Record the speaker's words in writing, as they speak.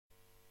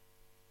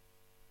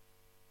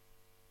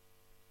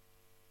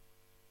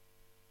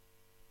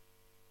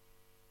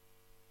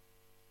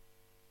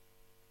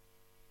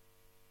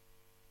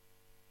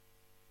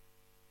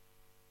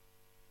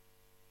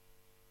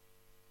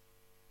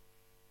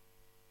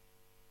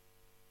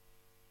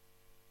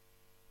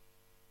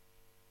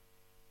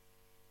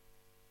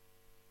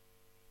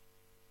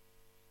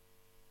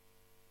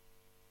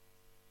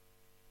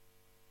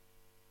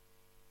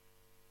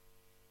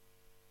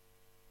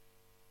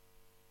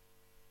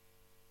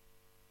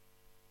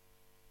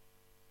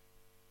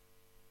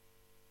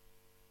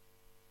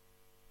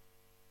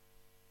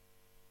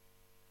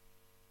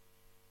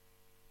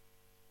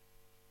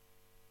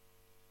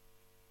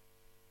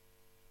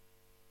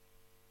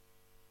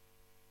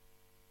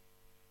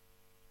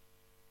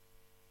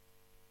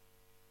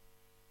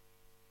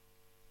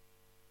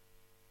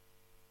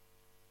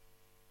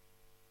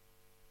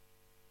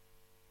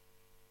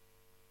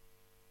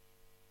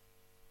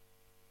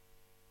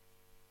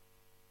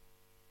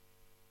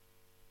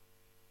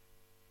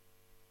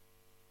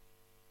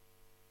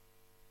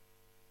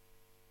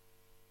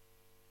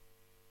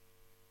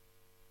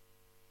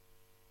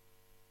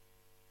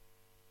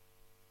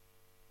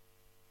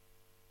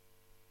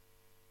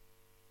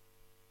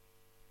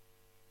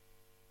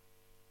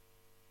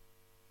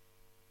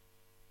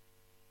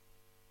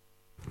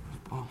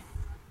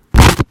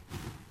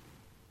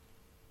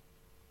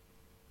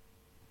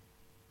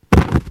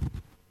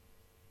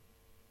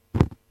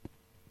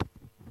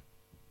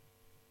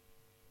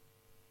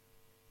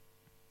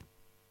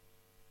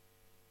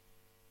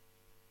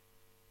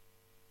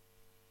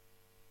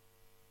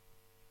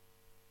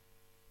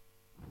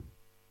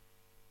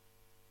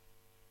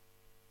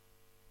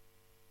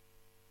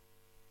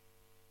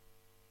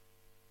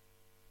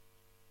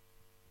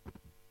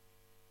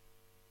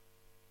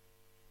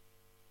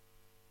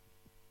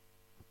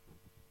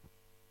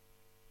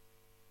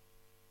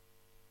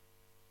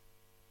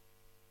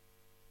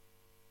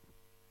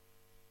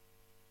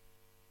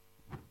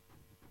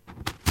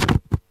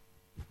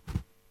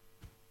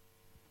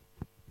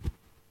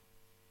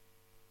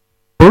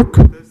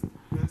work?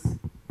 Test.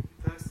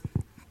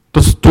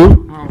 Test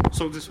 2. Oh,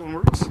 so this one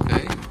works?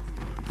 Okay.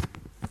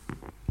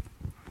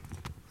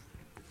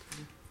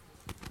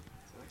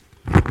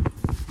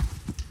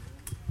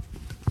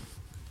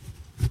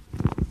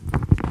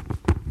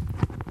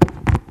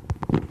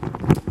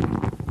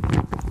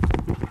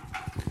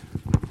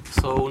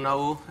 So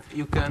now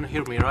you can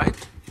hear me, right?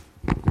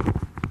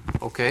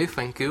 Okay,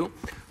 thank you.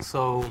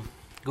 So,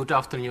 good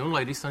afternoon,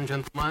 ladies and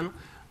gentlemen.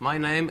 My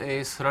name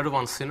is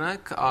Radovan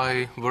Synek.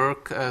 I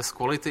work as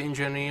quality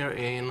engineer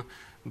in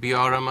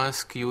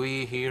BRMS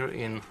QE here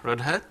in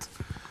Red Hat.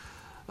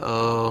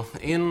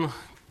 In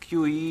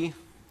QE,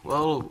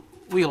 well,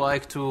 we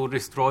like to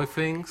destroy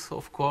things,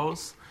 of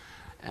course,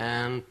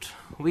 and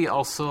we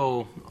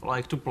also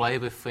like to play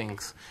with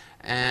things.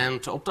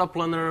 And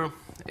OptaPlanner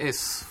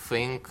is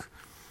thing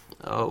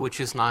which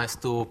is nice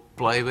to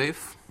play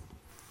with.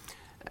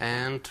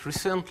 And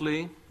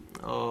recently,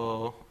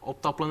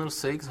 OptaPlanner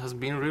 6 has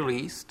been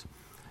released,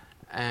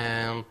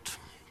 and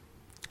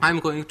I'm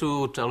going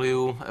to tell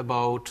you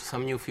about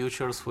some new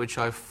features which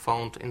I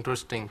found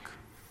interesting.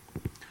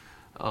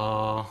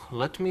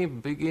 Let me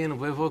begin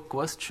with a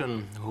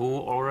question. Who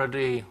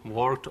already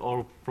worked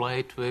or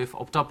played with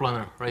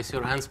OptaPlanner? Raise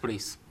your hands,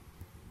 please.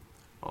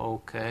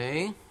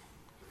 Okay,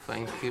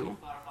 thank you.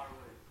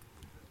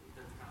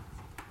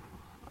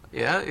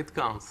 Yeah, it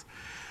counts.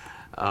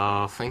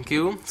 Thank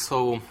you.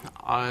 So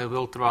I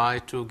will try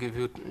to give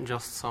you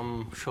just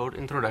some short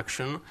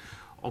introduction.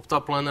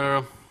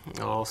 OptaPlanner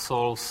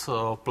solves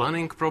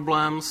planning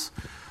problems.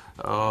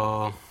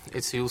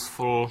 It's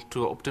useful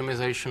to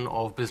optimization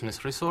of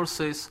business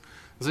resources.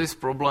 These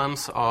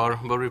problems are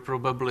very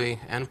probably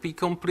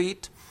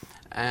NP-complete,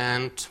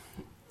 and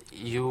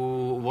you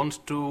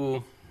want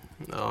to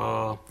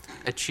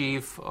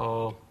achieve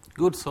a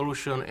good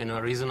solution in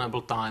a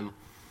reasonable time.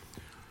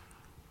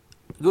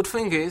 Good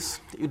thing is,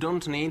 you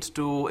don't need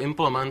to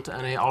implement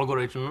any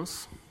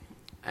algorithms,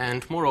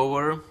 and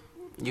moreover,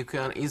 you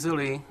can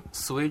easily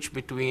switch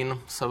between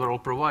several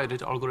provided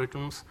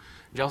algorithms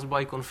just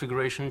by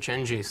configuration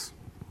changes.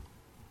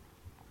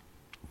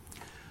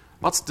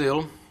 But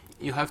still,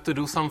 you have to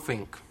do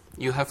something.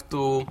 You have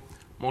to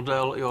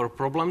model your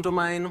problem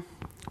domain,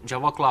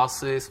 Java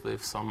classes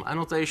with some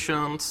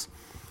annotations.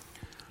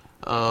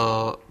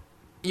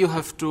 You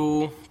have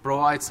to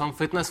provide some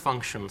fitness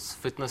functions.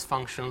 Fitness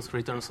functions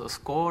returns a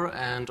score,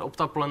 and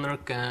OptaPlanner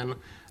can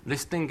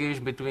distinguish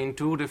between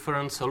two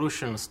different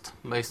solutions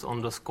based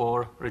on the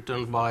score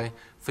returned by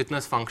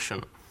fitness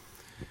function.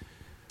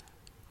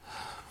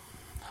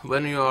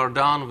 When you are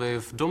done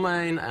with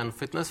domain and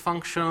fitness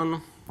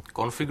function,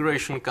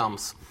 configuration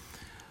comes.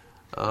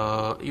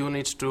 You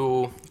need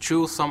to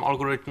choose some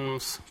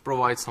algorithms,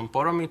 provide some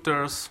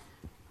parameters,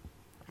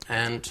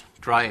 and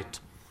try it.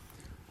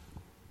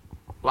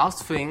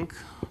 Last thing,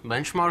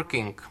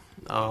 benchmarking.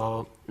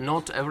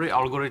 Not every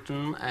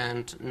algorithm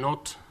and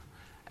not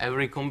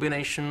every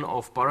combination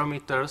of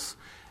parameters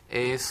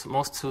is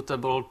most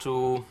suitable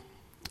to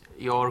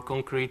your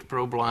concrete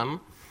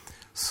problem.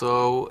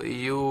 So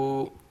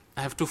you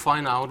have to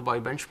find out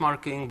by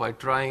benchmarking, by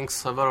trying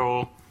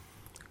several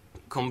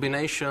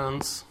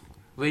combinations,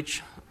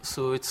 which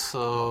suits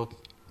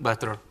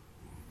better.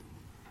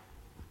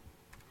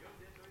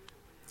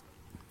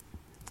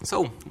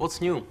 So,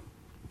 what's new?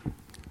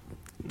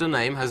 The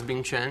name has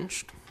been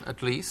changed,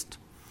 at least.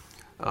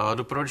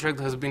 The project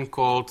has been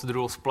called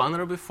Drools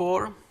Planner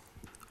before,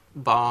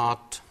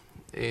 but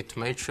it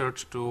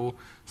matured to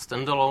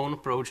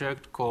standalone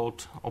project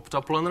called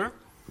OptaPlanner.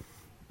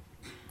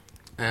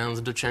 And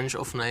the change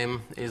of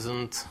name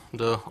isn't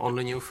the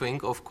only new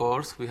thing, of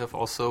course. We have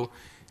also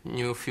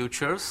new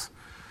features.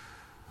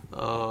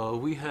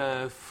 We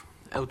have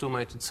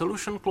automated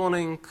solution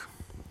cloning,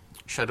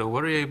 shadow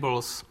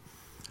variables,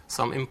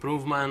 some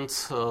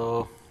improvements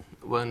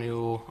when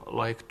you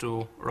like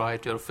to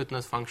write your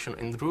fitness function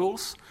in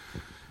Drools,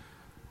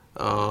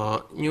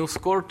 new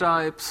score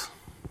types,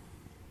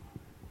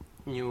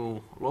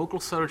 new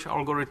local search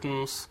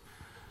algorithms,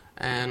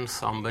 and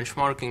some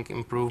benchmarking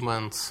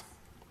improvements.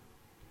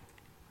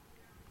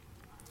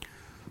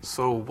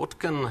 So what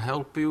can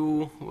help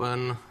you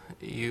when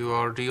you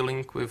are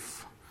dealing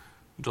with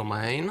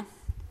domain?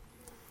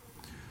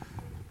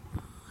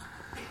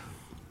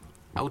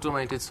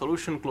 Automated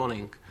solution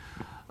cloning.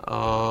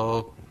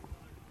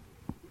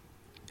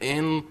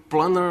 In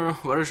Planner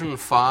version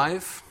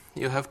 5,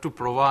 you have to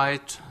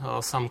provide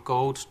some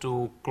code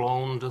to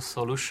clone the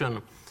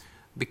solution,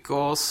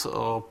 because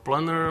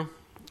Planner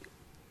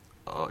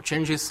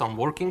changes some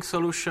working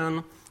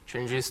solution,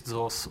 changes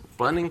those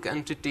planning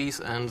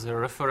entities and their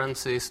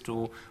references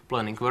to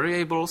planning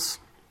variables,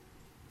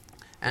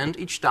 and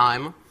each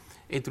time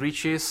it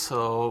reaches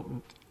a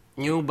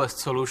new best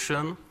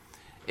solution,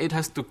 it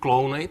has to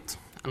clone it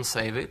and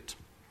save it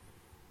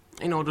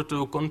in order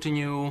to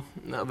continue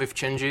with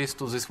changes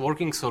to this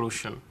working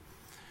solution.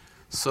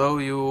 So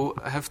you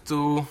have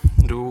to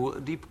do a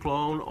deep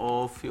clone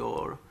of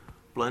your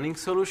planning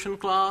solution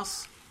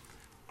class,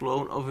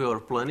 clone of your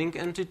planning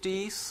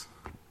entities,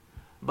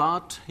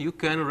 but you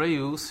can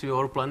reuse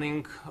your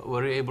planning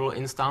variable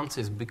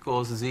instances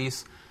because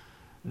these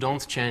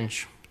don't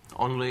change,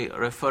 only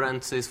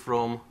references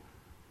from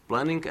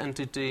planning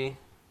entity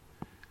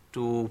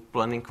to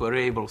planning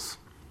variables.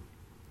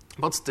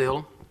 But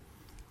still,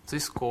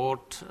 this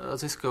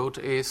code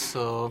is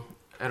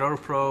error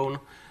prone,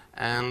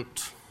 and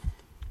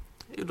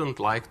you don't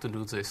like to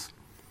do this.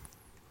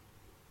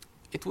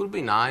 It would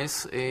be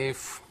nice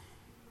if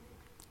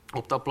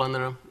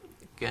OptaPlanner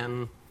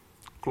can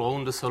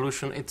clone the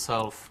solution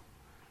itself.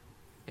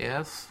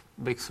 Yes,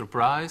 big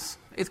surprise,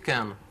 it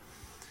can.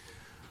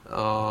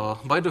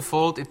 By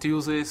default, it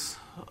uses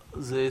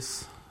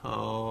this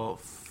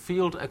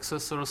field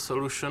accessor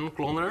solution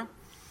cloner,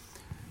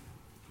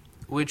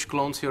 which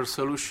clones your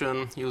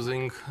solution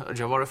using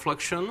Java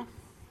reflection,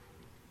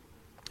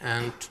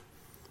 and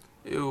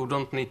you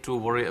don't need to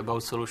worry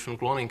about solution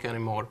cloning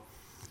anymore.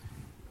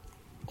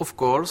 Of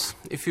course,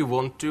 if you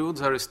want to,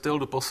 there is still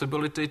the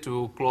possibility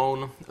to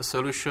clone a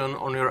solution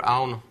on your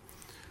own.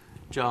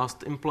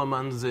 Just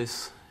implement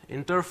this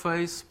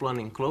interface,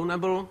 planning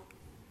clonable,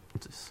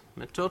 this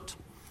method,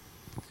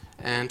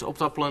 and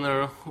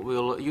OptaPlanner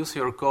will use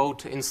your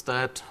code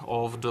instead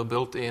of the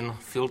built-in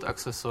field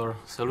accessor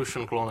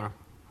solution cloner.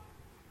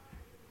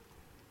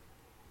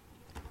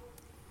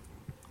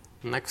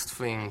 Next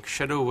thing,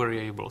 shadow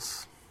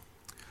variables.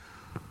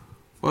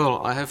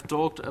 Well, I have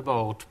talked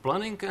about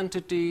planning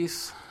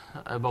entities,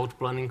 about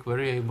planning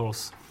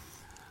variables.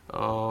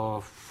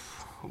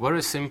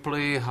 Very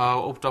simply,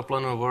 how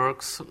OptaPlanner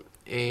works,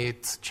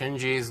 it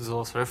changes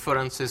those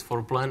references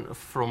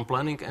from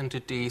planning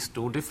entities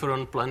to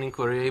different planning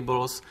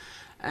variables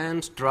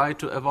and try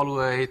to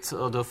evaluate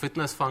the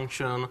fitness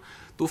function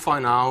to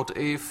find out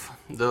if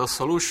the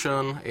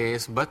solution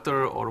is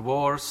better or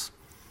worse,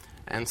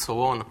 and so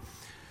on.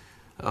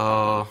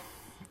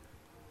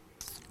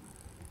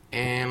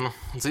 In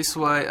this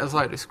way, as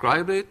I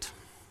described it,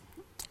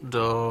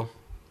 the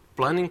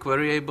planning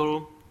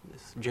variable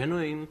is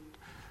genuine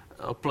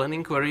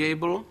planning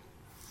variable,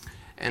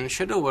 and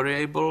shadow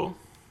variable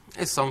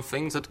is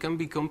something that can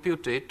be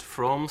computed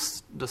from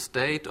the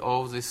state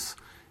of these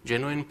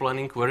genuine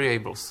planning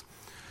variables.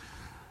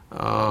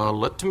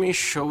 Let me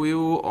show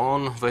you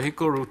on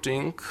vehicle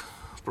routing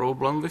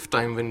problem with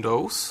time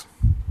windows.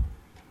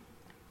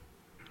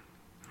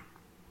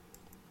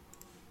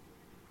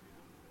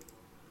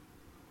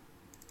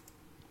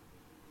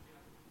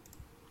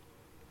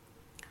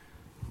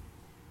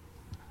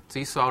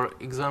 These are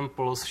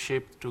examples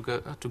shipped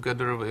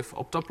together with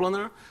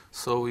OptaPlanner,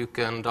 so you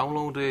can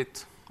download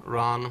it,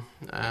 run,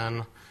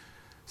 and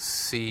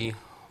see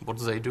what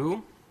they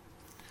do.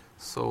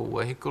 So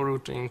vehicle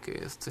routing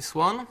is this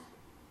one.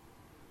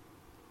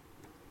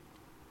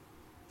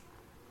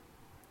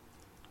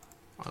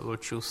 I will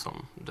choose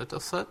some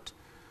data set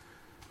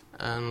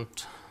and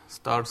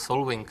start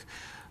solving.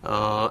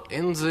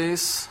 In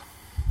this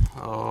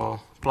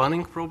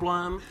planning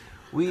problem,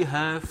 we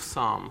have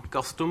some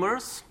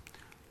customers.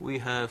 We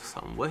have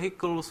some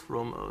vehicles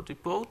from a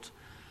depot,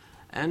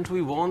 and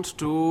we want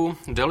to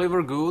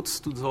deliver goods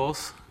to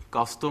those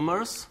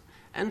customers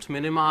and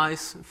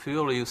minimize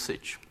fuel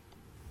usage.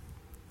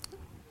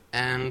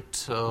 And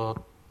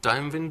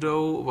time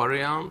window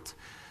variant,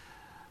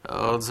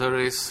 there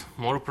is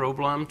more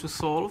problem to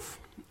solve.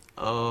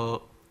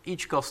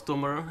 Each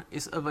customer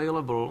is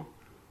available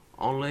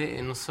only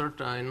in a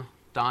certain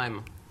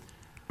time.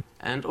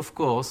 And of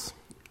course,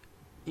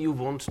 you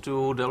want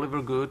to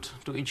deliver good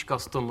to each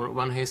customer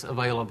when he's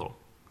available.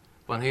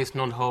 When he's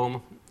not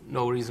home,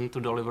 no reason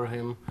to deliver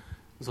him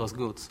those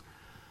goods.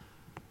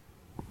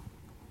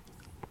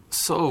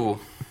 So,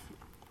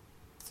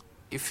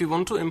 if you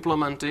want to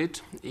implement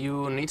it,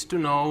 you need to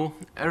know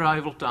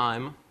arrival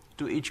time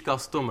to each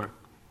customer.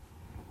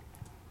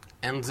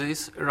 And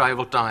this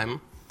arrival time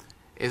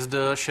is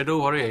the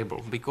shadow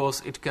variable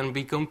because it can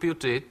be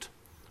computed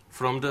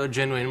from the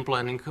genuine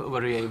planning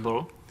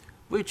variable,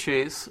 which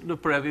is the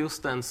previous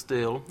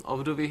standstill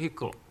of the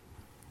vehicle.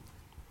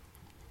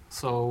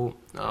 So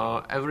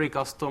every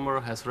customer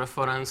has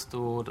reference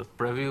to the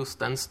previous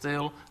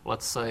standstill,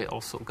 let's say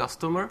also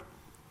customer.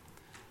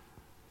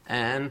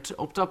 And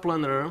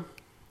OptaPlanner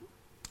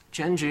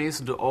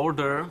changes the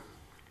order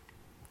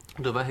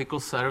the vehicle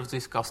serves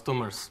these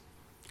customers.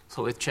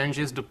 So it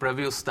changes the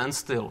previous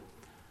standstill.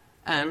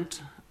 And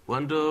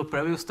when the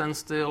previous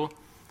standstill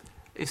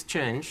is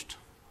changed,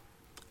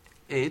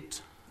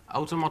 it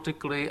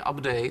automatically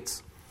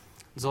updates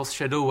those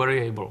shadow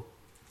variable,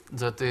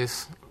 that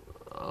is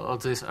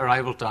this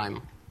arrival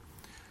time.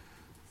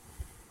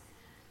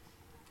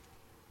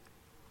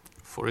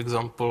 For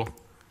example,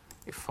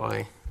 if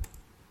I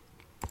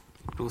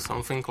do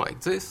something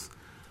like this,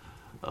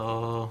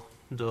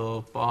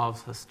 the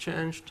path has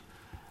changed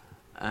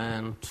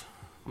and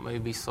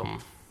maybe some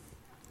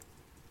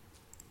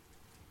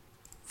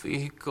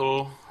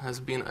vehicle has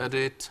been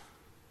added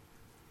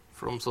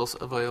from those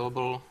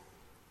available,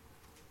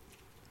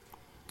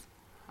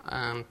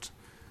 and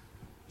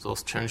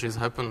those changes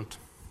happened.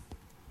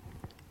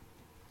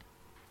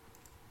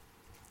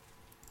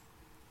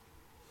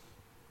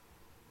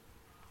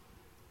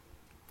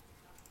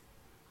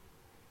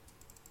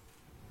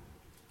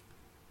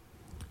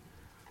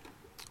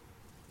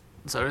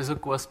 there is a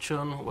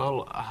question,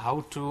 well,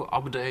 how to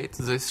update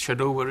this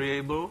shadow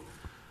variable?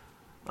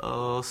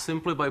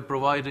 Simply by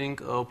providing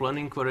a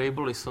planning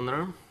variable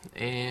listener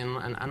in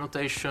an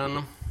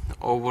annotation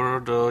over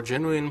the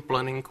genuine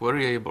planning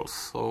variables.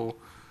 So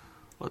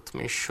let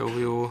me show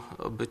you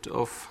a bit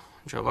of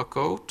Java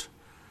code.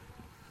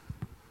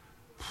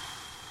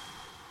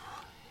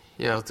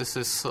 Yeah, this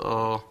is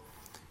a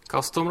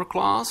customer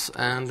class,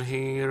 and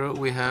here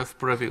we have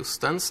preview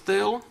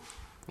standstill,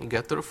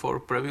 getter for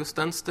preview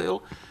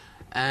standstill,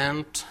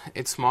 and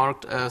it's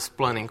marked as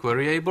planning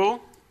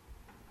variable.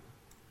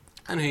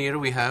 And here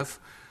we have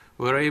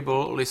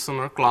variable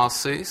listener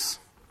classes.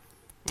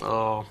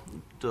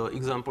 The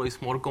example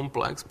is more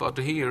complex, but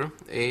here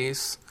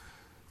is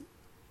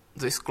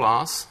this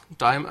class,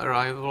 time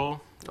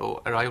arrival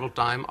or arrival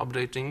time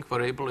updating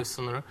variable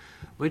listener,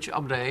 which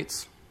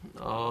updates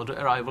the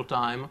arrival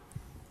time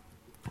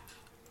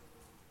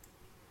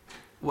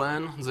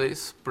when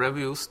this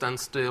preview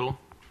standstill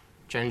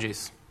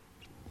changes.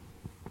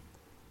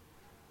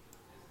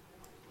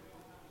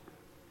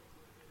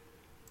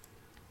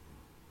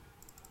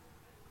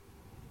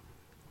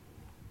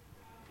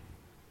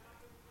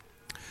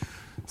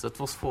 That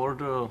was for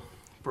the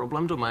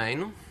problem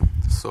domain.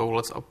 So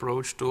let's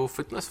approach to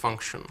fitness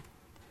function.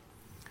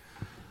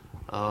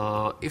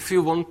 If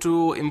you want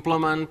to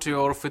implement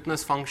your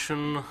fitness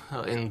function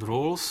in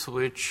Drools,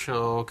 which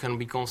can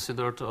be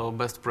considered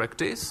best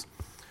practice,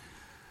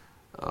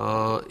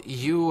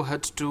 you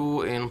had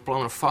to, in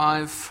Planner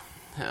 5,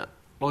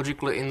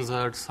 logically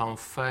insert some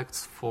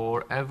facts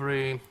for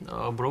every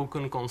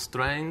broken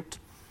constraint,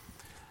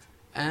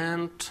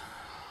 and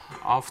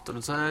after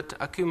that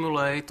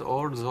accumulate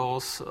all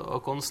those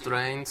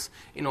constraints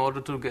in order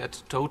to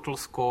get total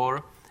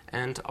score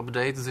and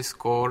update the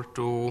score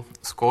to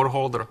score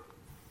holder.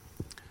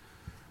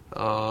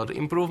 The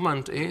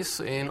improvement is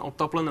in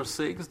OptaPlanner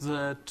 6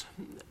 that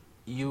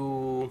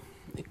you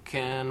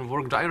can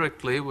work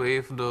directly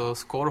with the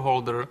score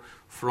holder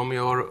from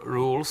your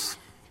rules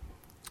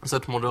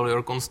that model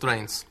your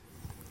constraints.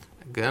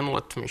 Again,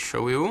 let me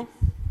show you.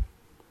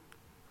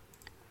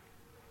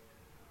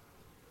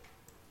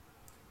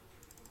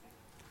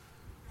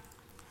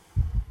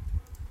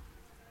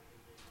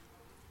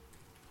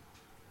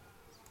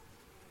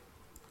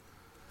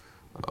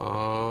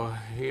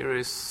 Here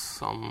is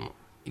some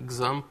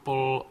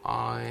example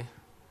I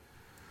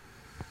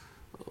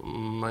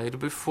made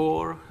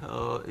before.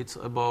 It's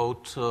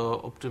about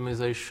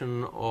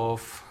optimization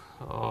of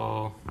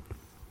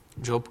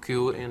job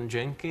queue in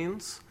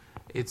Jenkins.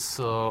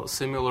 It's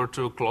similar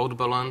to cloud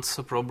balance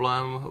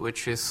problem,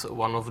 which is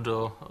one of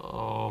the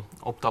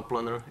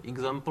OptaPlanner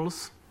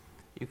examples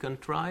you can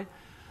try.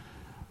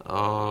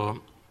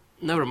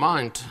 Never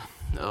mind.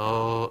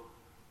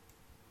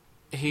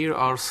 Here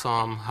are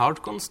some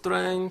hard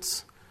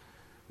constraints.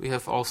 We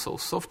have also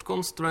soft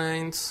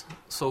constraints.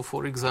 So,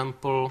 for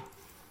example,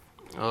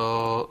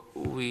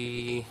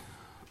 we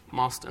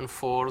must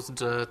enforce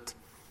that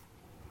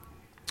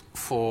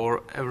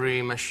for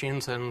every machine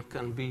there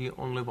can be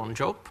only one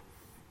job.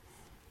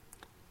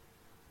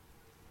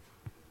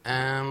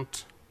 And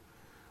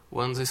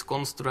when this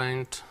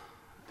constraint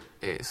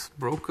is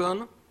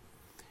broken,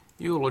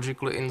 you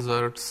logically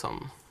insert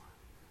some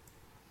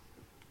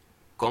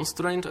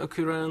constraint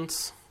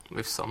occurrence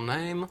with some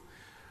name.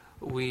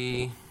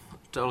 We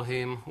tell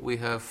him we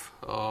have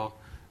a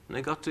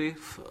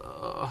negative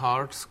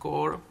hard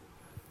score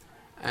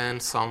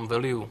and some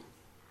value.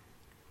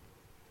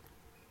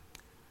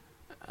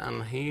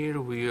 And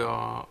here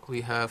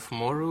we have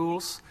more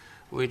rules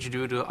which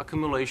do the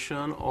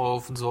accumulation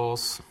of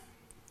those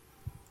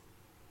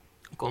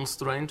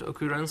constraint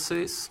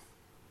occurrences,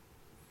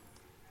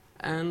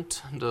 and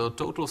the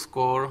total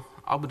score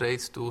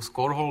updates to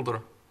score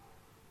holder.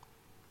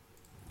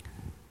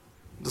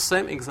 The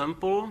same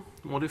example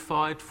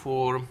modified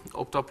for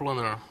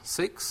OptaPlanner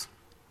 6.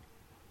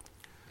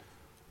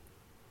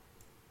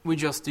 We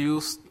just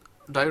use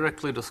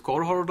directly the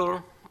score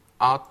holder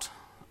at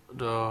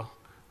the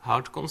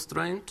hard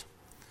constraint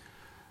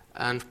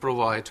and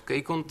provide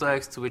key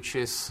context, which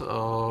is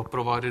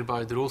provided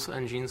by the rules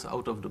engines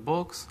out of the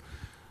box,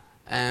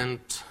 and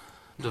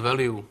the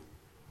value.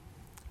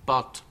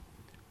 But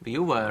be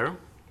aware,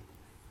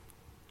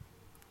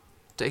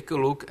 take a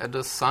look at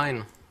the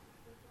sign.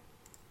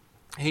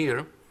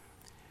 Here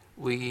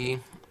we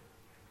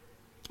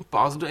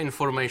pass the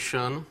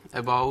information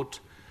about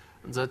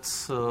that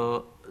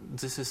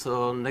this is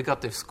a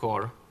negative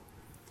score.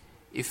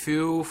 If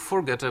you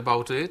forget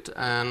about it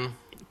and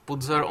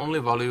put there only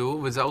value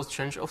without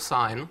change of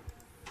sign,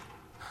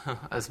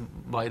 as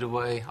by the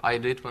way I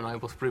did when I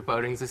was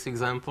preparing this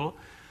example,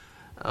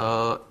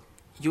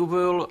 you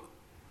will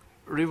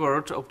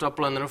revert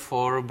OptaPlanner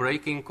for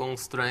breaking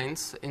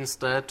constraints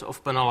instead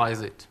of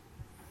penalize it.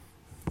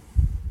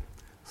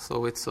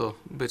 So it's a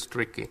bit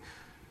tricky.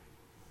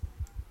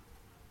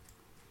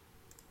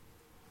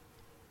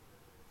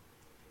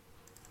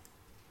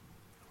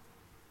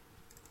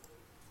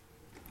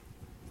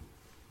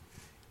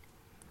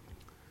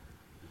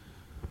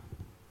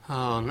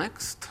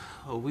 Next,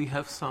 we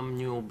have some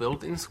new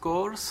built-in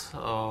scores.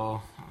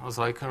 As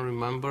I can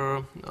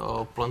remember,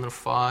 Planner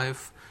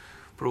 5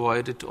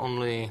 provided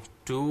only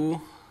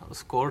two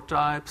score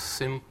types,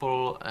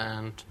 simple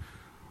and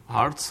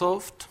hard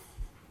soft.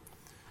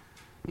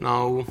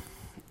 Now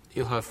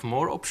you have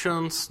more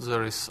options.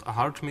 There is a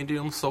hard,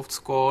 medium, soft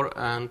score,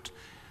 and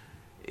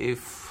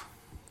if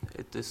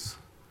it is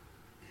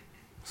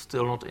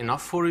still not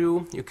enough for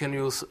you, you can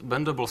use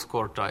bendable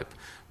score type.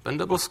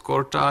 Bendable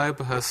score type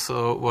has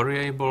a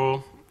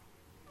variable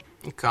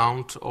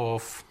count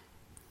of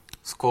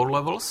score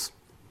levels.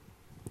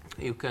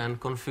 You can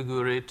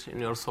configure it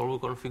in your solver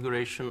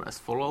configuration as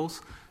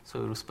follows.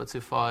 So you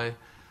specify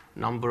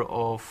number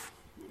of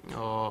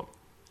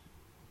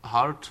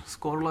hard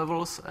score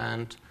levels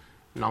and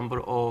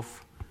number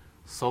of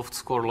soft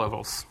score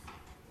levels.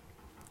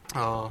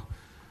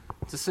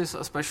 This is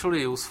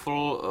especially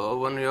useful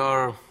when you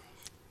are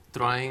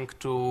trying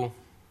to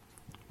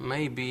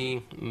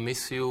maybe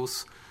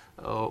misuse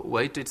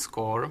weighted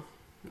score.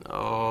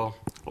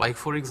 Like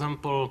for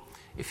example,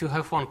 if you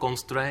have one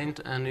constraint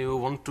and you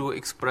want to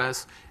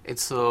express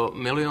it's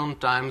 1,000,000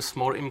 times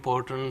more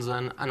important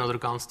than another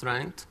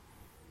constraint,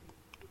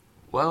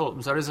 well,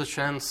 there is a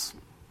chance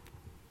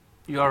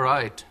you are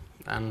right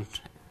and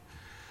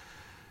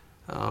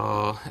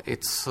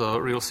it's a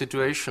real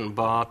situation,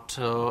 but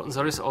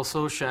there is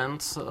also a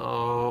chance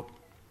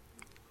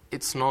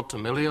it's not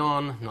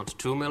 1,000,000, not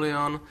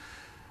 2,000,000,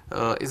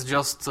 it's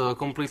just a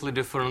completely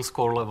different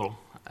score level.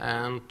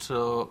 And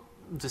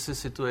this is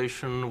a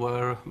situation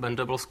where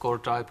bendable score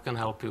type can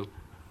help you.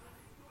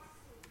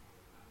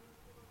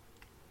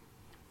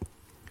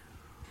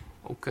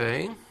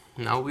 Okay,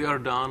 now we are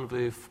done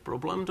with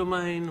problem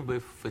domain,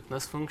 with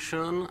fitness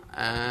function,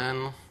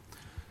 and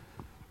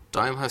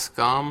time has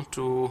come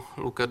to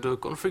look at the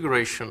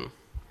configuration.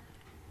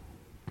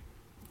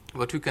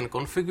 What you can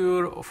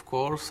configure, of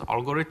course,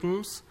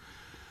 algorithms.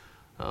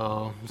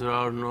 There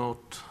are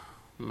not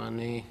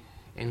many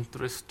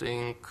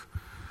interesting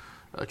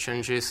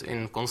changes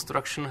in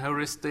construction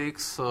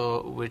heuristics,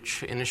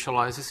 which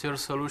initializes your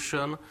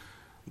solution,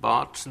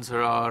 but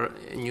there are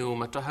new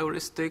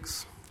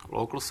meta-heuristics,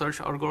 local search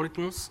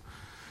algorithms.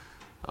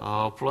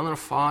 Planner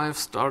 5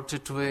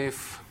 started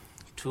with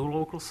two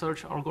local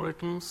search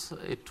algorithms.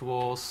 It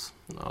was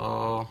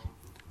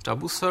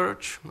tabu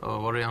search, a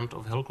variant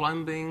of hill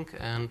climbing,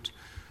 and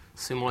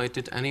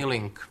simulated any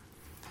link.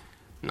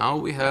 Now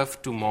we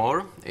have two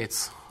more.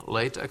 It's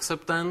late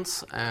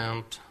acceptance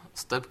and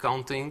step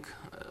counting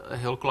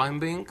hill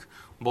climbing.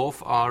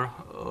 Both are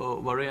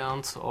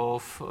variants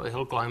of a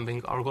hill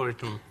climbing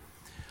algorithm.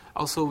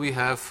 Also, we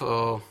have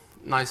a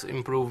nice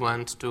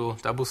improvement to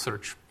tabu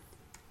search.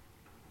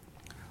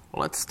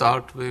 Let's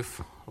start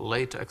with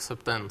late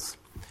acceptance.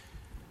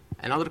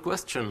 Another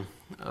question.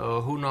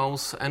 Who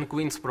knows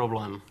n-queens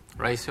problem?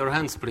 Raise your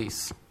hands,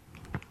 please.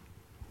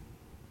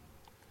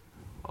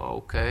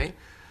 Okay.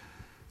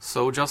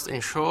 So just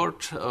in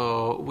short,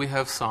 we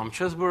have some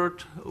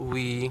chessboard.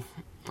 We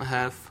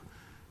have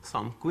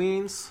some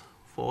queens,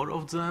 4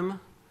 of them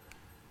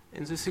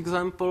in this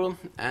example,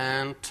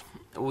 and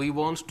we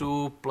want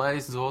to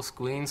place those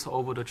queens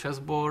over the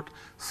chessboard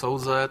so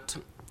that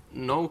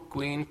no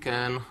queen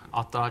can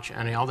attack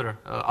any other.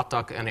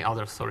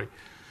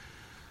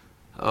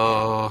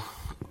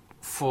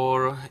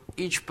 For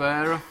each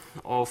pair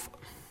of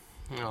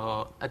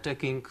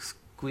attacking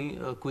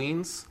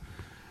queens,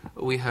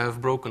 we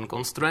have broken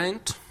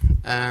constraint,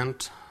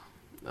 and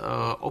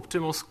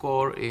optimal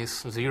score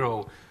is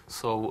 0,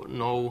 so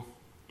no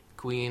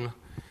queen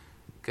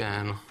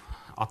can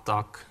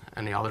attack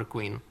any other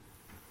queen.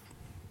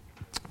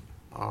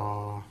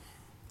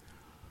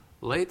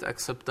 Late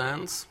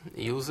acceptance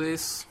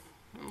uses,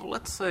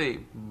 let's say,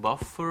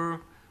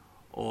 buffer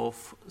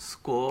of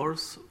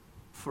scores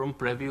from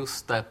previous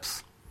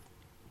steps.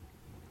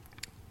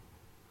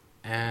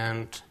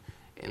 And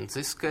in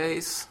this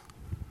case,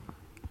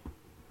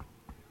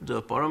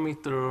 the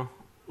parameter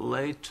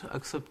late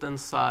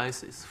acceptance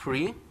size is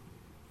 3.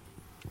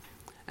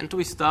 And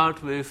we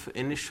start with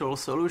initial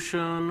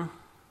solution,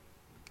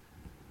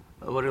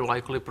 very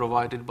likely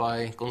provided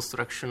by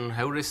construction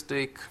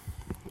heuristic,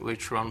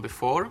 which ran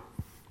before.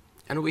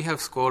 And we have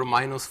score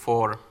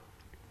 -4.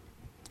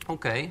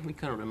 Okay, we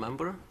can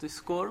remember this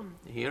score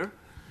here.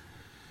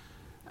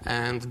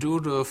 And do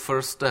the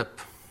first step.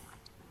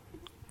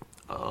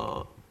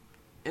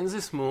 In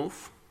this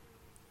move,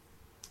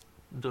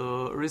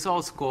 the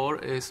result score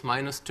is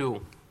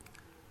 -2.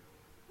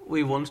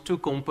 We want to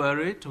compare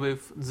it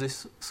with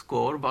this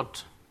score,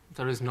 but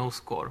there is no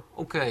score.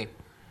 Okay,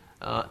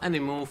 any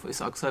move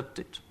is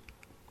accepted.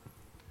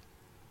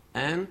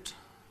 And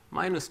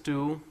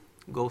 -2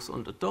 goes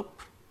on the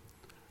top.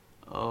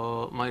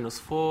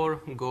 -4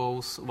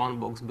 goes one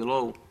box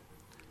below.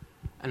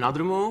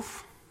 Another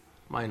move,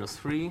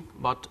 -3,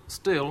 but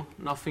still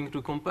nothing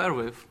to compare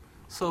with,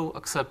 so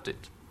accept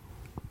it.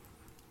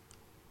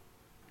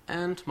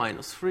 And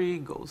 -3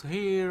 goes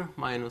here,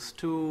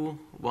 -2,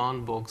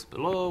 one box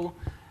below,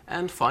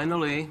 and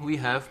finally we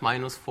have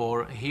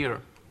 -4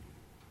 here.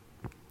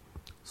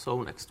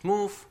 So next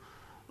move,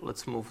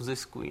 let's move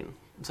this queen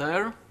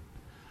there.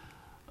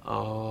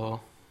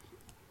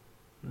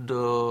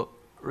 The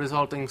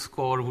resulting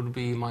score would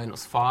be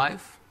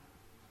 -5,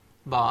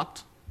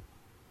 but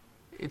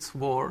it's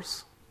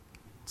worse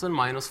than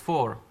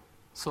 -4.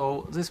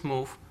 So this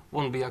move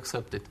won't be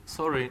accepted.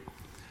 Sorry.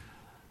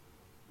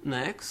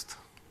 Next,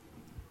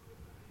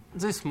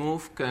 this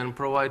move can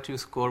provide you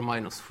score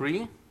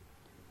 -3.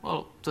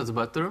 Well, that's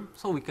better,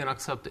 so we can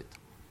accept it.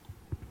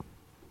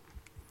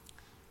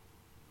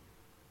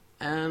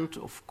 And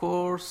of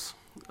course,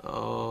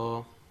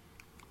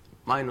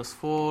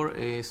 -4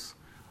 is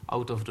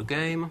out of the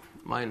game.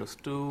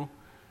 -2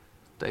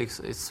 takes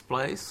its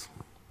place.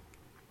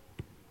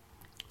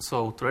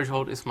 So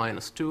threshold is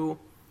 -2.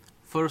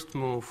 First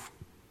move,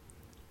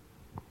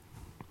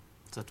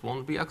 that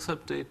won't be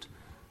accepted.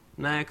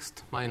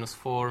 Next,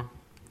 -4.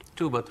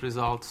 2 bad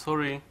results,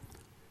 sorry.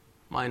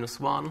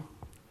 -1.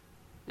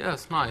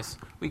 Yes, nice.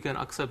 We can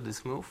accept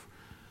this move.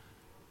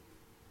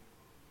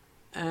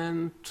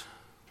 And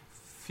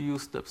few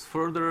steps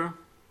further,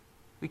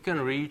 we can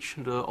reach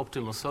the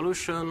optimal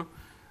solution.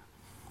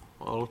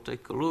 Well,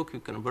 take a look, you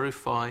can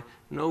verify.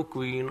 No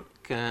queen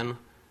can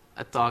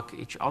attack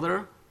each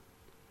other.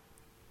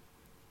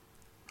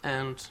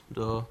 And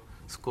the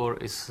score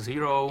is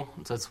 0.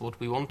 That's what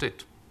we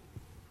wanted.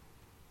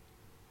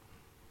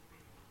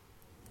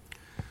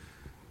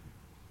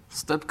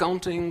 Step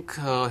counting,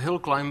 hill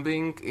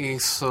climbing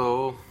is,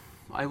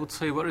 I would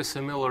say, very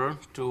similar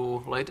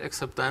to late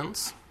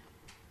acceptance.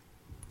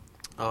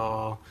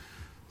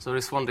 There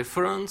is one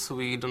difference.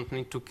 We don't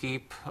need to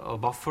keep a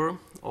buffer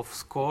of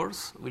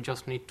scores. We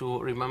just need to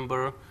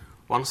remember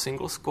one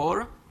single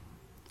score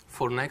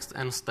for next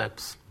n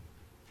steps.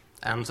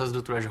 And that's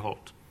the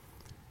threshold.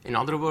 In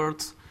other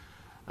words,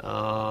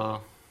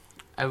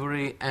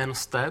 every n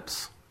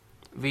steps,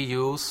 we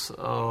use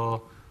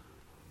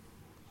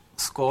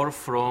score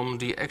from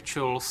the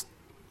actual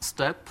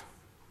step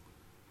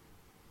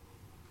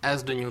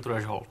as the new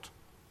threshold.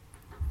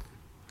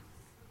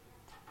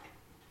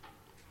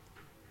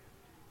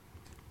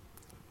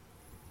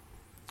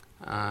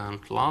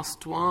 And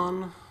last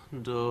one,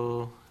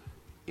 the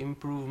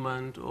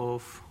improvement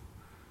of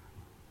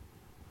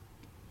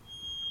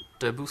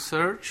taboo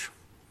search.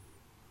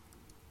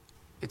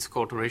 It's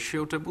called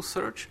ratio taboo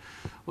search.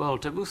 Well,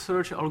 taboo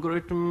search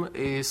algorithm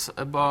is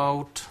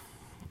about,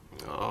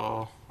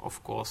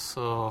 of course,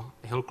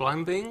 hill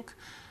climbing,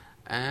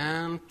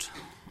 and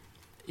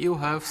you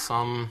have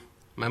some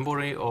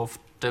memory of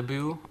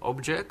taboo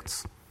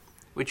objects,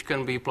 which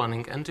can be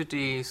planning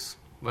entities,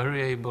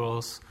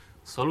 variables,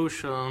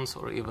 solutions,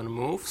 or even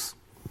moves.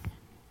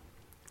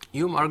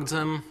 You mark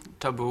them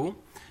taboo,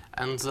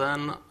 and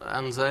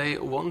they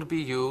won't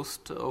be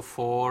used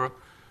for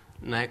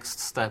next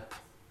step.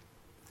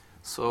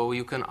 So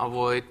you can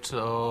avoid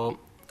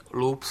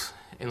loops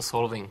in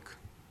solving.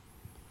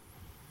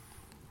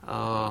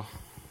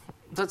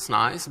 That's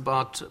nice,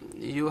 but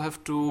you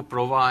have to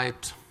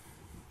provide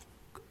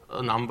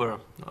a number.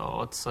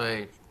 Let's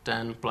say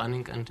 10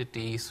 planning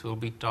entities will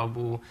be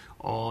taboo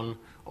on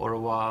or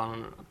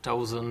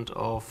 1,000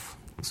 of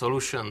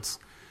solutions.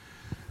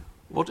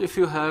 What if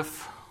you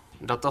have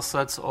data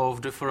sets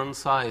of different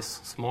size,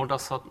 small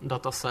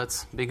data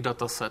sets, big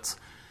data sets?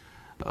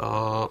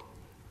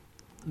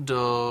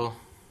 The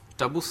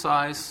taboo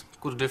size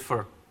could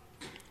differ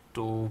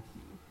to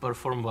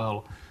perform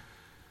well.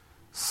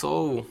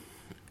 So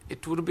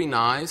it would be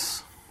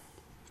nice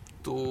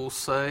to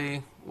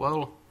say,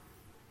 well,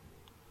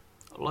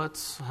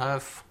 let's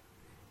have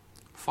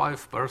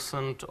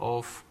 5%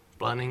 of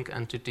planning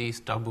entities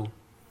taboo.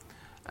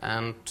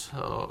 And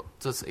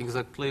that's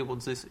exactly what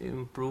this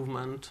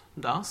improvement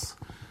does.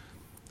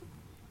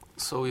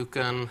 So you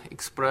can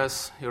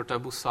express your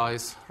taboo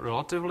size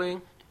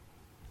relatively.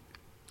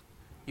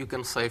 You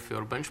can save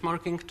your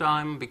benchmarking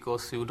time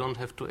because you don't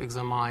have to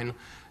examine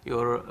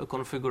your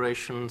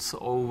configurations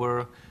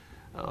over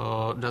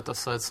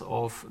datasets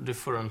of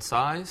different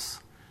size.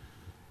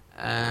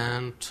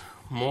 And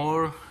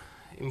more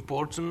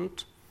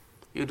important,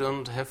 you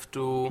don't have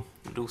to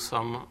do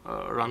some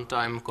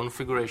runtime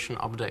configuration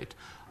update.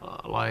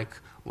 Like,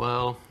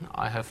 well,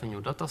 I have a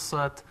new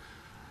dataset.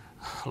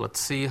 Let's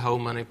see how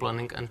many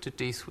planning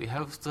entities we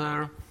have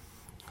there.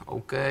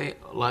 Okay,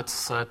 let's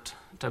set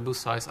taboo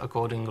size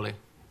accordingly.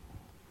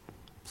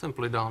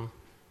 Simply done.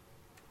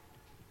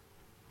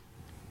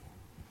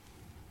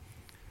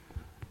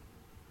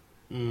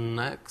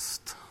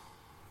 Next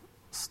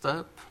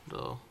step,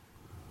 the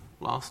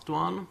last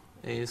one,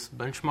 is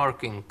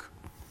benchmarking.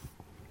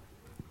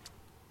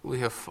 We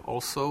have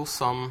also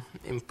some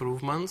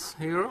improvements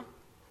here.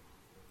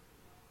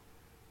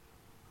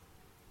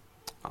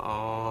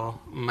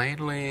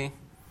 Mainly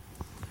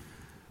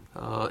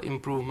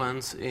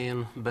improvements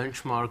in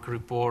benchmark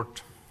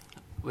report.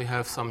 We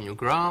have some new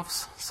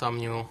graphs, some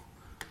new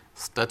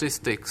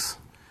statistics.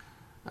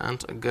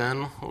 And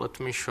again, let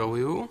me show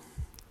you.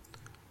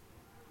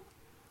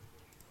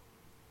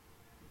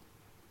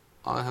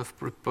 I have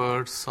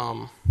prepared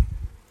some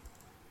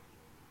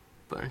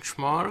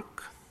benchmark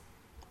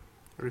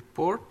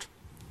report.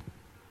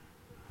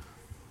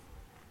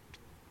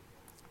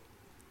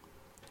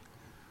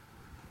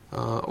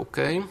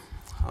 Okay.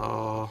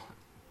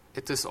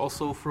 It is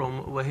also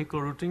from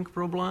vehicle routing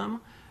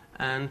problem,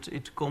 and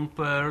it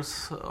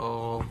compares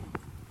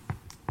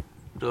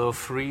the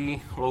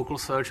three local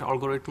search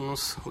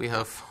algorithms we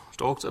have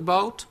talked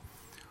about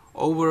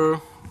over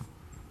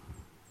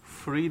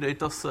three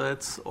data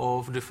sets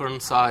of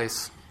different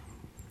size.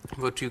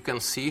 What you can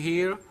see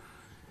here,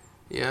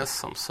 yes,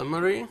 some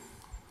summary,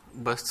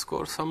 best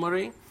score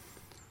summary.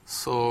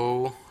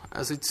 So,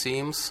 as it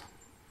seems,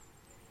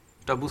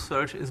 Tabu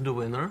search is the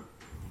winner.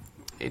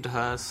 It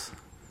has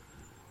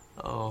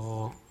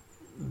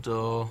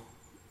the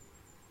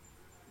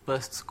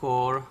best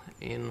score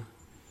in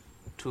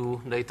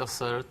two data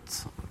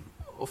sets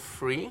of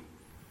three.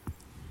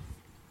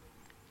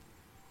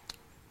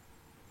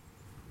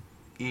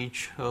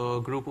 Each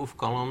group of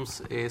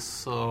columns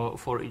is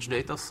for each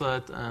data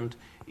set, and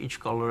each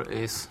color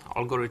is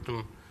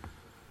algorithm.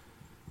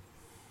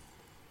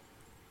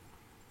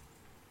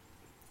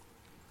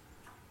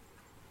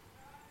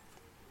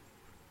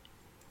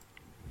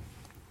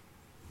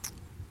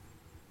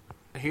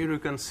 Here you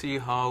can see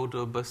how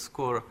the best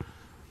score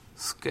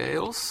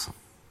scales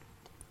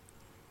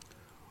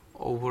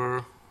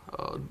over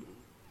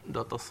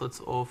data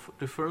sets of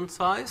different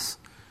size.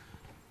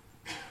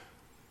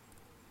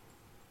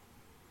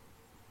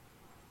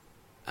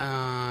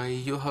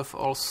 You have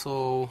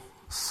also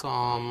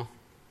some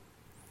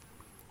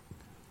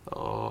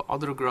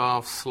other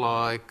graphs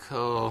like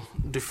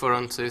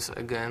differences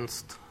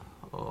against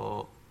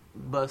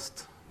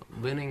best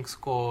winning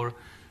score,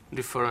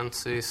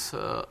 differences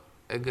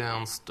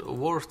against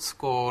worst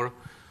score,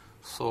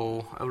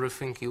 so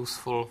everything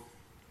useful.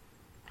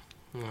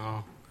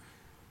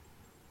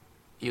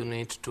 You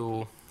need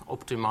to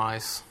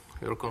optimize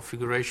your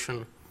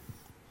configuration.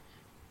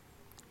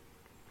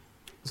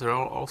 There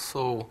are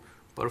also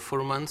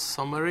performance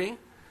summary,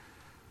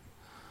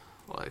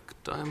 like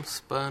time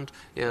spent.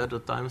 Yeah, the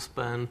time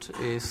spent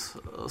is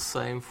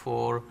same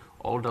for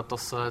all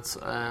datasets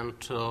and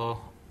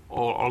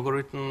all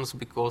algorithms,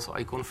 because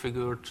I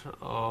configured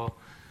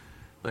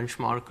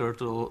benchmarker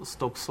to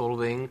stop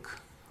solving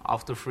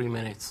after 3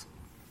 minutes.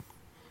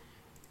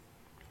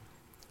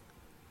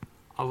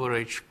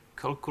 Average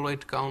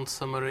calculate count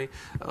summary.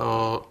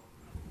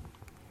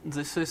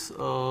 This is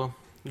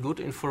good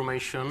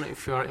information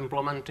if you are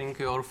implementing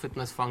your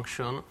fitness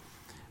function,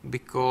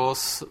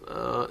 because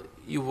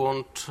you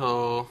want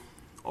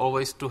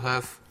always to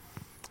have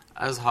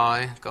as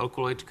high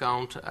calculate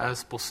count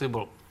as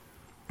possible.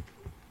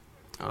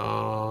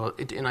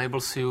 It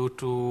enables you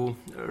to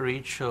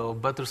reach a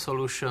better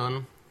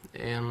solution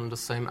in the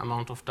same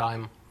amount of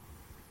time.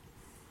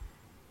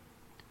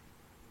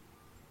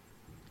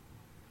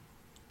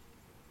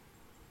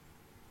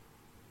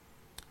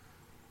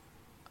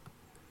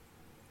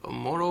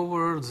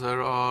 Moreover,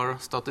 there are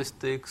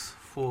statistics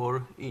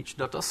for each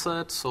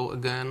dataset. So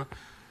again,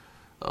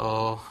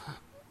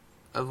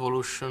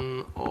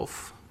 evolution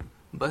of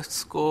best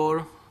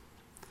score.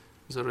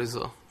 There is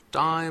a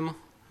time.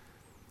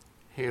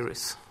 Here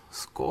is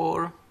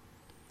score,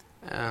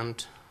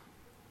 and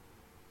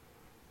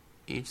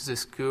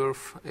this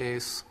curve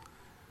is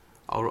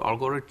our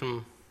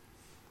algorithm.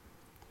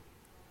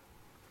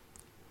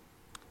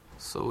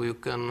 So you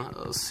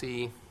can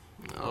see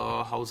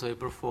how they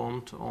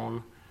performed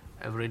on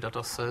every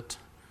data set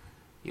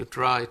you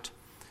tried.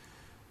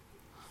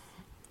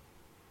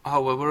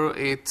 However,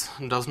 it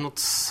does not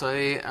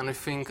say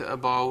anything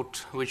about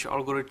which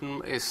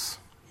algorithm is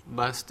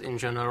best in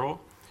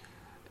general.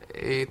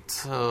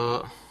 It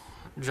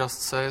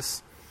just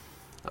says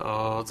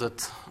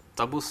that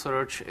Tabu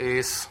search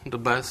is the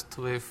best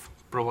with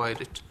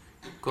provided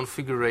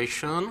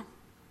configuration.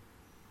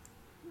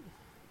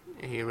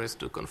 Here is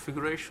the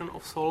configuration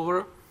of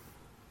solver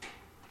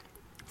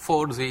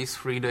for these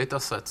three data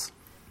sets.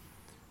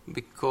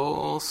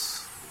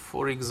 Because,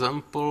 for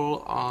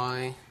example,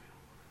 I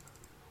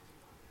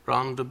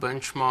run the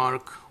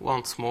benchmark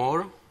once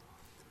more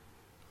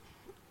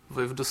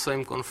with the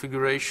same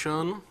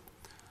configuration,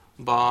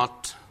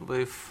 but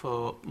with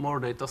more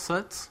data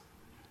sets,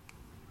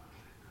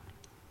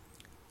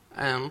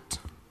 and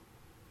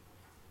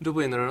the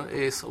winner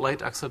is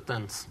late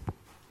acceptance.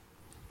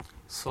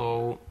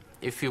 So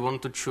if you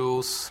want to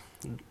choose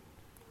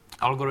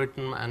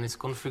algorithm and its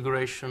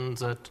configuration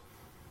that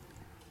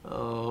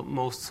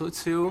most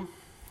suits you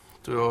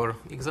to your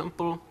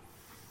example,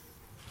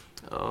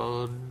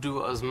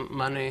 do as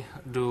many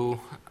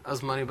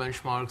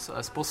benchmarks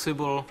as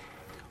possible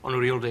on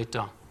real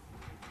data.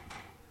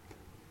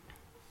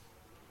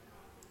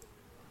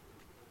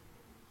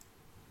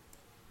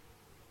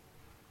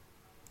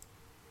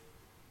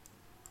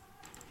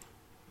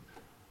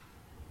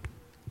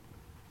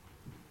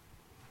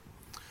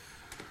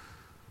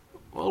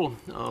 Well,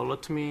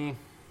 let me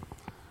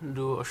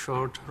do a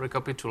short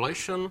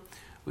recapitulation.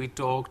 We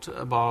talked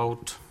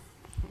about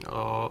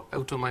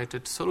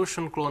automated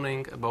solution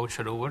cloning, about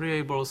shadow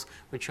variables,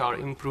 which are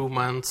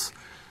improvements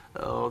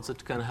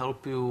that can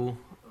help you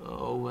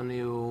when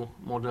you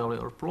model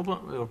your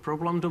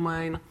problem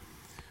domain.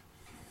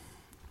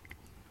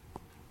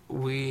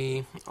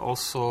 We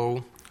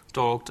also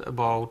talked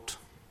about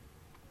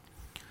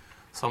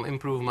some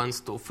improvements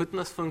to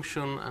fitness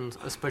function, and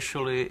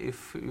especially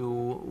if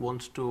you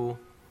want to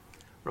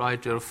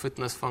write your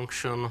fitness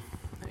function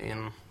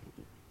in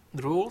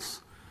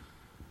Drools.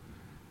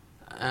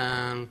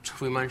 And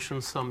we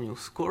mentioned some new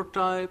score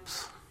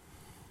types.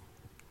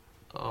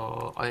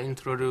 I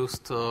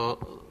introduced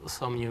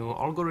some new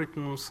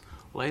algorithms,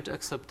 late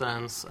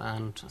acceptance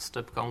and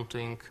step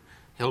counting,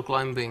 hill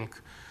climbing.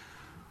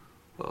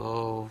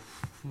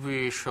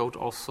 We showed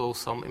also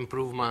some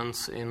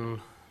improvements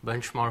in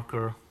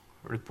benchmarker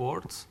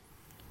reports.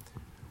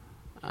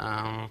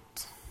 And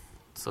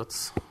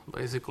that's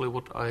basically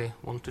what I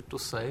wanted to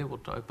say,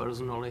 what I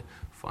personally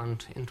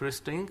find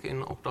interesting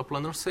in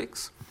OptaPlanner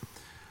 6.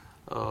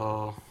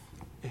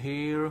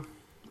 Here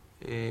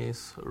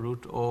is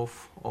root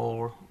of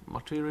all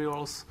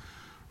materials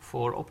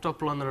for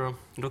OptaPlanner,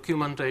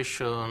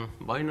 documentation,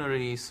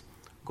 binaries.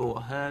 Go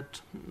ahead,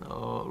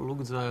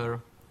 look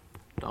there,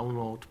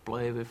 download,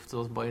 play with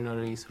those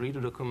binaries, read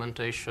the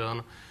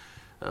documentation.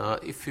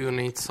 If you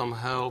need some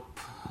help,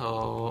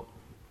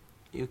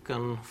 you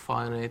can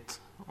find it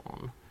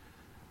on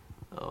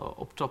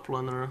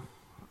OptaPlanner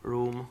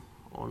room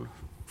on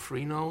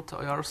Freenode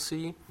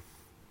IRC.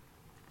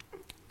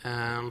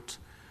 And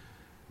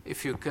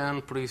if you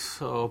can, please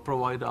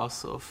provide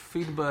us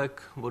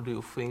feedback. What do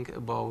you think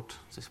about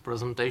this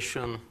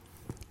presentation?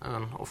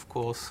 And of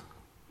course,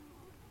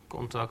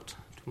 contact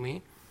to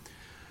me.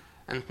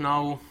 And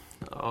now,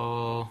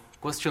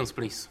 questions,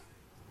 please.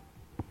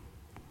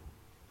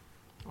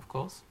 Of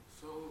course.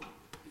 So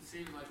it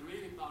seems like a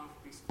really powerful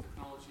piece of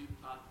technology,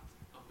 but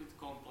a bit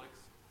complex,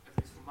 at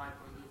least from my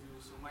point of view.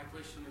 So my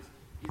question is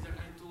there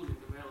any tooling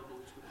available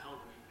which could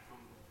help me from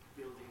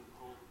building the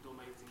whole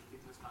domain in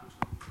fitness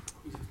function?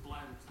 Is it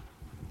planned?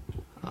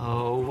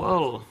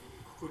 Well.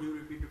 Could you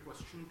repeat the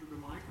question to the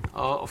mic?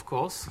 Of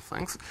course,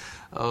 thanks.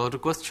 The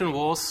question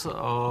was,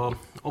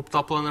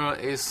 OptaPlanner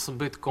is a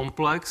bit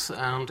complex,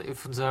 and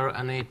if there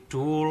any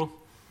tool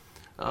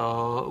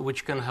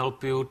which can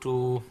help you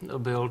to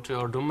build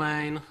your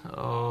domain,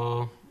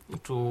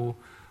 to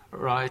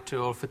write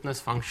your fitness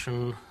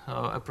function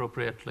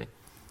appropriately.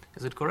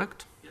 Is it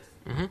correct? Yes.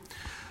 Mm-hmm.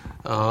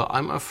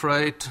 I'm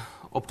afraid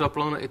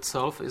OptaPlanner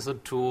itself is a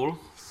tool,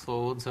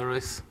 so there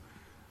is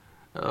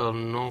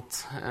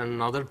not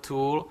another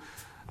tool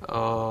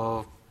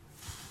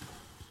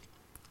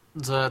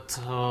that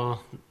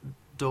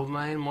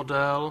domain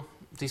model.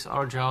 These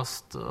are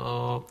just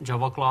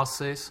Java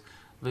classes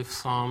with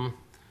some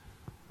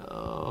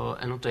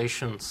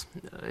annotations.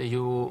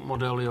 You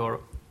model your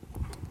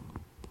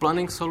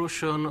planning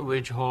solution,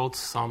 which holds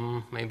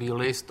some maybe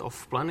list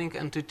of planning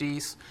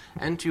entities,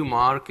 and you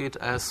mark it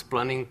as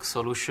planning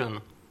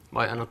solution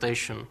by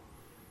annotation.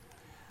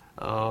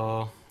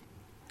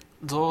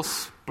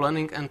 Those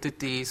planning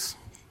entities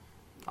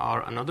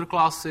are another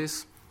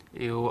classes.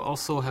 You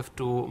also have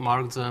to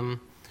mark them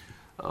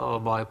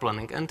by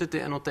planning entity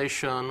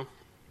annotation,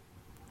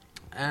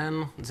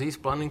 and these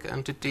planning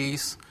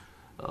entities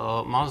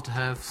must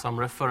have some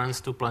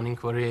reference to planning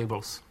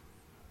variables.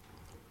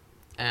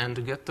 And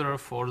the getter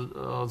for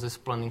this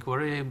planning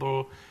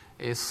variable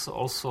is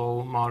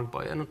also marked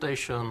by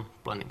annotation,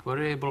 planning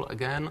variable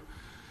again.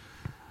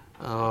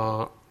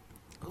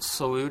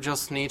 So you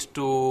just need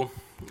to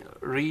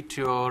read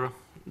your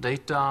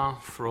data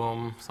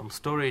from some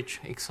storage,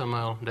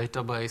 XML,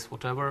 database,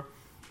 whatever,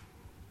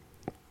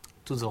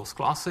 to those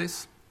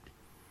classes.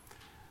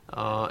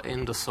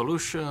 In the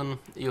solution,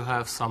 you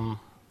have some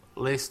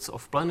lists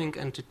of planning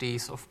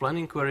entities, of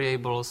planning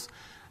variables,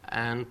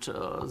 and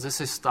this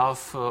is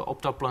stuff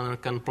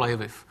OptaPlanner can play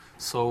with.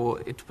 So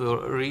it will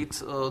read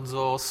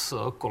those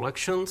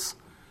collections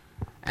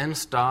and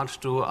start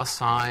to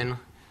assign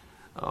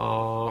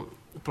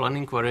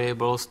planning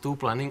variables to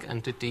planning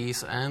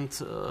entities and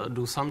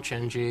do some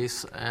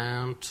changes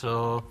and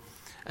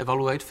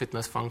evaluate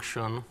fitness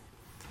function.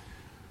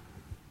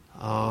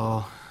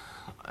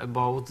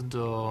 About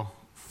the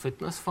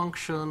fitness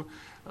function,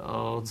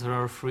 there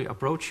are three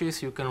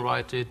approaches. You can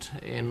write it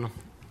in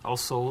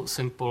also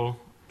simple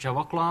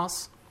Java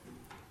class,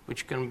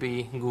 which can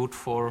be good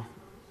for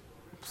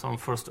some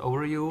first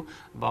overview,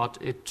 but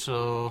it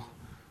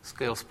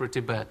scales pretty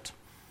bad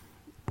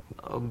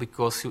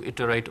because you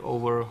iterate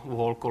over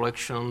whole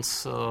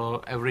collections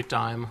every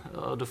time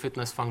the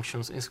fitness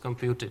functions is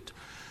computed.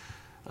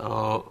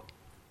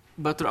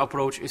 Better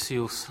approach is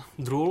use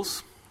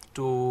Drools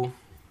to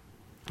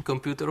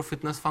compute a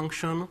fitness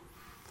function.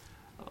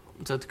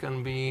 That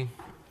can be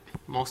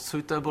most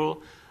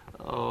suitable.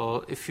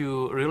 If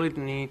you really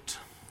need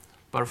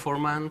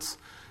performance,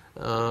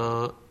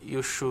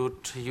 you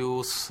should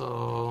use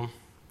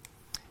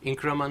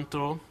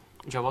incremental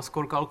Java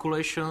score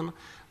calculation,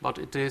 but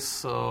it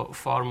is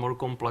far more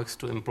complex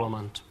to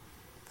implement.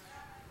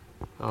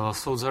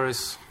 So there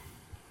is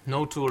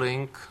no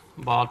tooling,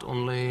 but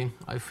only,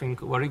 I think,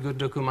 very good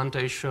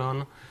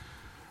documentation,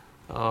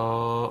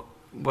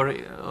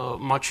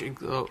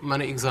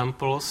 many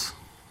examples.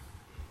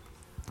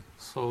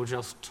 So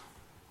just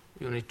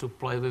you need to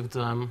play with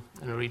them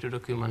and read the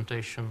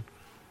documentation.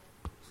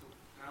 So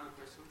another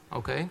question.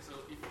 Okay. So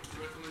if the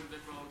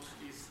recommended approach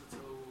is to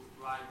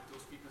write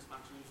those fitness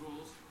function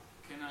rules,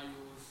 can I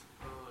use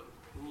a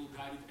rule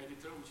guided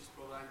editor which is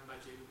provided by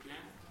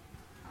JVPN?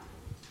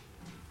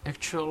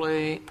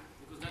 Actually,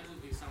 Because that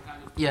would be some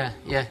kind of...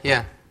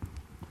 yeah.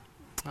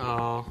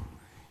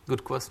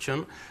 Good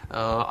question.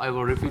 I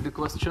will repeat the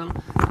question.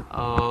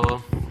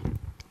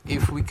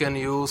 If we can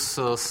use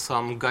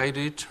some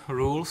guided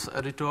rules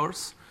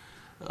editors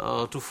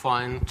to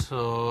find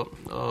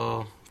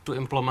to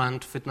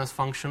implement fitness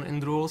function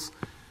in Drools,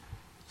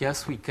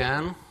 yes, we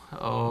can.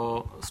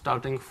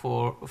 Starting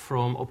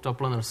from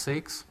OptaPlanner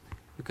 6,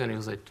 you can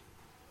use it.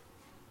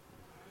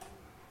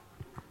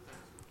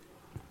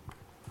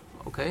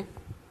 Okay.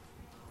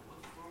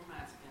 What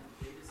formats can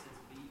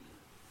datasets be in?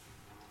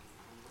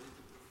 What is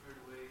the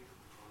preferred way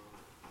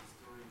of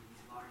storing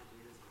these large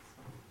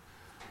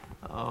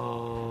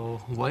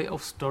datasets? Way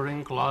of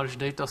storing large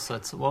data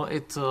sets. Well,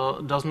 it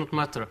does not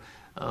matter.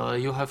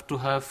 You have to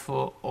have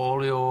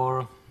all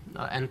your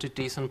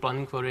entities and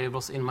planning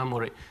variables in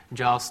memory.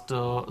 Just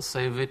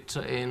save it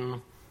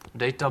in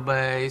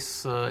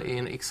database,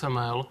 in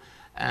XML,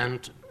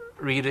 and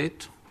read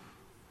it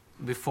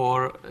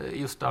before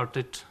you start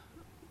it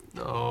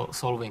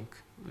solving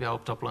via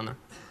OptaPlanner.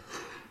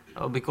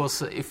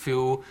 Because if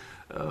you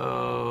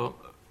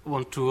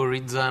want to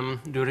read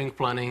them during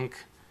planning,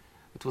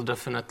 it will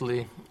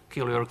definitely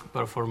kill your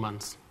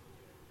performance.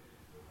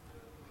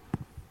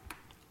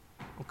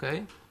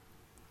 Okay.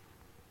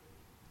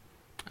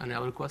 Any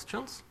other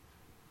questions?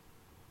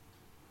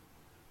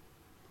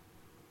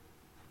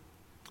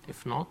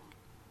 If not,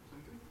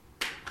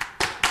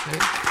 okay.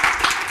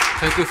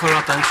 Thank you for your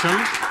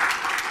attention.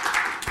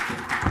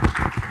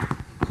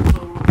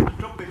 So the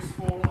topics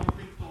for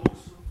lighting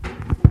talks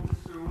focus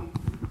through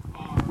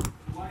are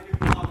lighting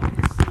plugin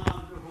is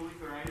not the holy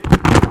grail,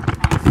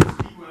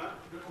 keyword,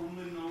 the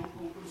only known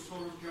open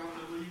source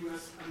Java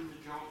WS and the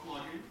Java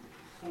plugin,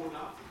 for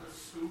that, a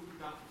soup,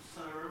 that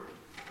server,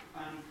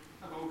 and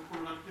about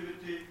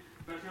productivity,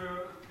 better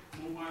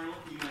mobile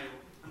email.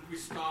 And we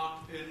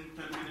start in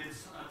 10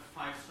 minutes at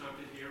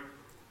 5:30 here.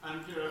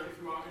 And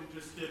if you are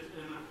interested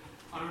in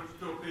other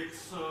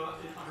topics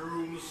in other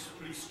rooms,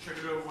 please check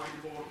the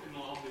whiteboard in the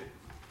lobby.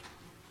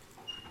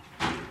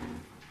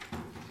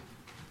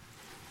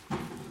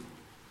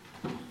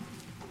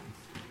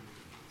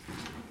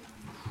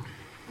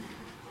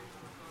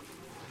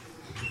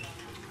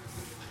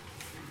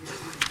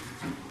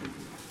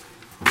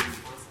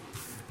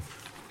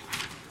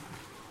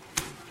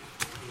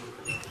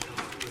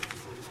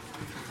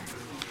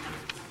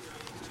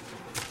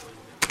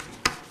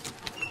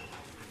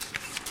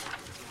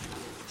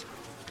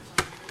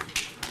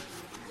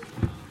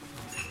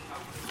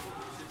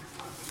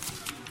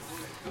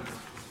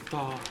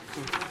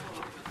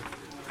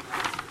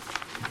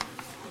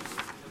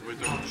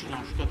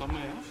 Čláška tam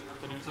je?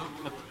 Tady něco?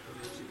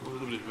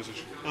 Dobrý,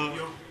 vezeš.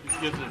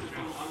 Je to dobře.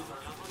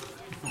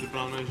 Ty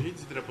plánuješ jít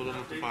zítra potom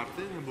na tu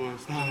party, nebo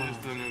jestli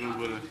to někdo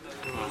bude?